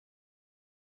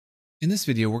In this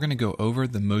video, we're going to go over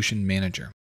the Motion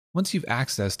Manager. Once you've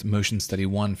accessed Motion Study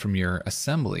 1 from your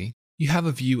assembly, you have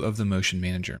a view of the Motion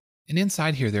Manager. And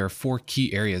inside here, there are 4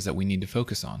 key areas that we need to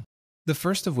focus on. The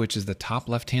first of which is the top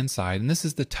left-hand side, and this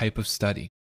is the type of study.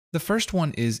 The first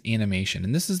one is animation,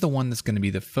 and this is the one that's going to be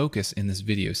the focus in this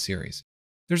video series.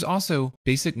 There's also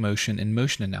basic motion and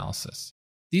motion analysis.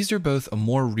 These are both a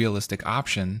more realistic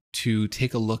option to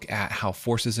take a look at how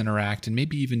forces interact and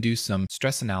maybe even do some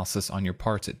stress analysis on your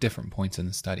parts at different points in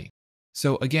the study.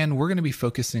 So again, we're going to be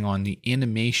focusing on the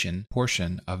animation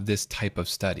portion of this type of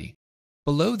study.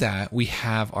 Below that, we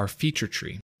have our feature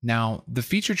tree. Now, the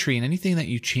feature tree and anything that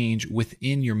you change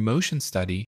within your motion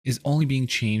study is only being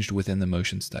changed within the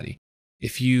motion study.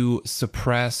 If you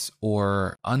suppress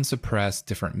or unsuppress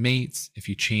different mates, if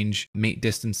you change mate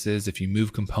distances, if you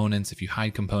move components, if you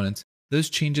hide components, those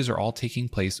changes are all taking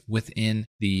place within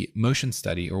the motion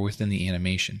study or within the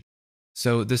animation.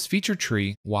 So this feature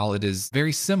tree, while it is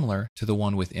very similar to the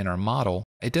one within our model,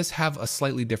 it does have a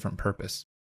slightly different purpose.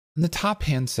 In the top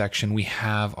hand section, we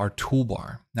have our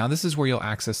toolbar. Now this is where you'll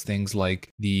access things like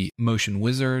the motion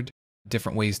wizard,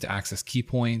 different ways to access key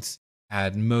points,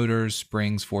 add motors,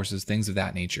 springs, forces, things of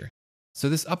that nature. So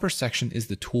this upper section is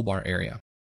the toolbar area.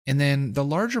 And then the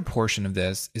larger portion of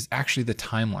this is actually the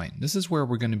timeline. This is where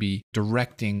we're going to be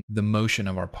directing the motion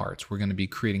of our parts. We're going to be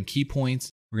creating key points.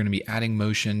 We're going to be adding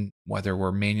motion, whether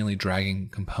we're manually dragging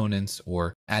components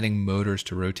or adding motors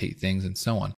to rotate things and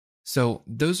so on. So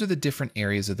those are the different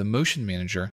areas of the Motion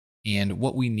Manager and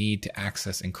what we need to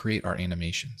access and create our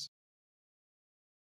animations.